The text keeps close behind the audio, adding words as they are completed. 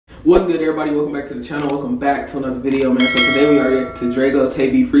What's good, everybody? Welcome back to the channel. Welcome back to another video, man. So today we are reacting to Drego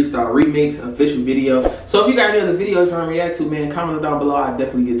Freestyle Remix official video. So if you got any other videos you want to react to, man, comment down below. I'll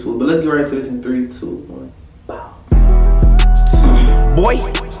definitely get to it. But let's get right into this in 3, 2, 1. Wow. Boy.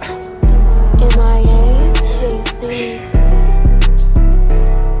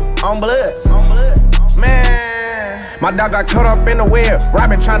 On bloods. Man, my dog got caught up in the web.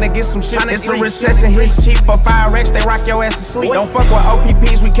 Robin trying to get some shit. It's a recession. His cheap for 5X. They rock your ass to sleep. Don't fuck with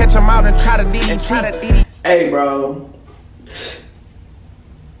OPPs. We catch them out and try to DDT. Hey, bro.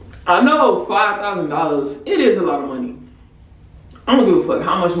 I know $5,000. It is a lot of money. I don't give a fuck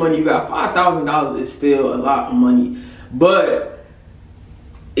how much money you got. $5,000 is still a lot of money. But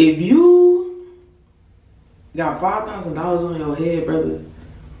if you got $5,000 on your head, brother,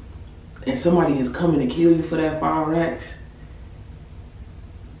 and somebody is coming to kill you for that 5 racks,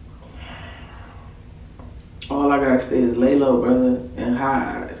 all I gotta say is lay low, brother, and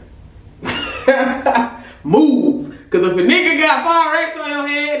hide. Move. Cause if a nigga got 5 racks on your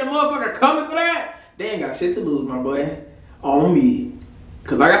head, the motherfucker coming for that, they ain't got shit to lose, my boy. On me.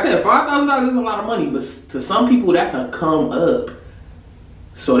 Cause like I said, $5,000 is a lot of money, but to some people that's a come up.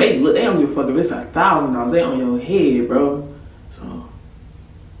 So they don't give a fuck if it's $1,000. They on your head, bro. So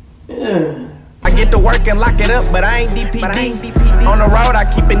yeah. I get to work and lock it up, but I ain't DPD. On the road, I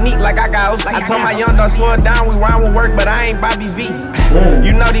keep it neat like I got OC. I told my young dog slow it down, we rhyme with work, but I ain't Bobby V.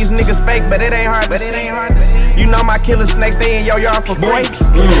 You know these niggas fake, but it ain't hard to see. You know my killer snakes, they in your yard for free.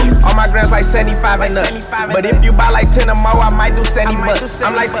 All my grams like 75 ain't nothing. But if you buy like 10 or more, I might do 70 bucks.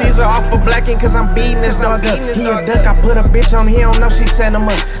 I'm like Caesar off for blacking, cause I'm beating this dog up. He a duck, I put a bitch on, he don't know she sent him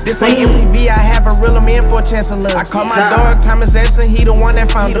up. This ain't MTV, I have a reel him in for a chance of love. I call my dog Thomas Edison, he the one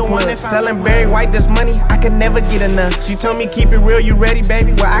that found the plug. Selling Barry White this money, I can never get enough. She told me keep it real, you ready,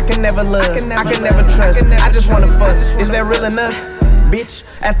 baby? Well, I can never love, I can never trust. I just wanna fuck. Is that real enough? Bitch,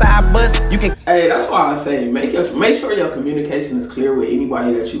 after I bust, you can. Hey, that's why I say make sure your communication is clear with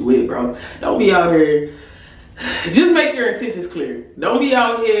anybody that you with, bro. Don't be out here. Just make your intentions clear. Don't be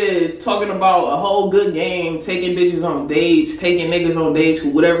out here talking about a whole good game, taking bitches on dates, taking niggas on dates,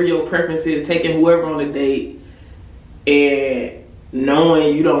 whatever your preference is, taking whoever on a date, and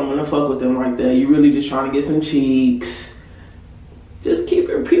knowing you don't want to fuck with them like that. You really just trying to get some cheeks. Just keep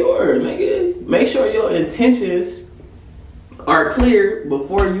it pure, nigga. Make sure your intentions are clear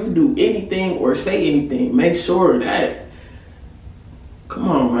before you do anything or say anything. Make sure that, come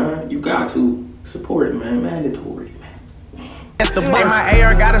on, man, you got to support, man, mandatory, man. The bus. My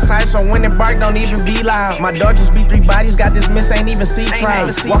AR got a sight, so when it bark, don't even be loud. My dog just beat 3 bodies, got this miss, ain't even see try.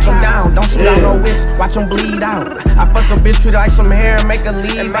 Walk them down, don't shoot out no whips, watch them bleed out. I fuck a bitch, treat her like some hair and make her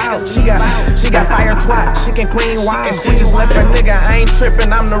leave out. She got fire twat, she can clean wild. And she just left her nigga, I ain't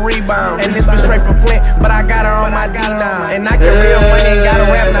tripping, I'm the rebound. And this bitch straight from Flint, but I got her on my D now. And I get real money, ain't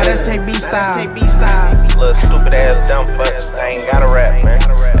gotta rap, now that's KB style. Little stupid ass dumb fucks, I ain't gotta rap, man.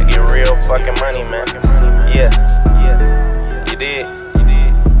 I get real fucking money, man. Yeah. You did.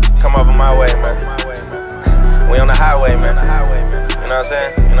 Come over my way, man. We on the highway, man. You know what I'm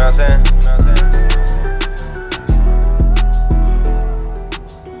saying? You know what I'm saying?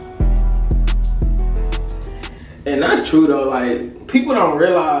 And that's true though. Like, people don't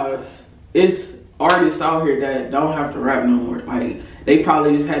realize it's artists out here that don't have to rap no more. Like, they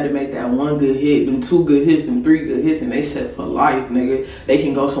probably just had to make that 1 good hit, them 2 good hits, them 3 good hits, and they set for life, nigga. They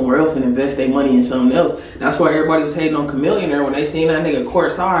can go somewhere else and invest their money in something else. That's why everybody was hating on Chamillionaire when they seen that nigga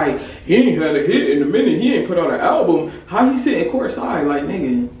courtside. He ain't had a hit in a minute. He ain't put out an album. How he sitting courtside? Like,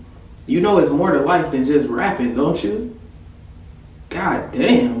 nigga, you know it's more to life than just rapping, don't you? God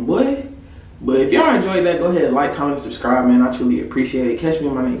damn, boy. But if y'all enjoyed that, go ahead, like, comment, subscribe, man. I truly appreciate it. Catch me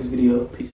in my next video. Peace.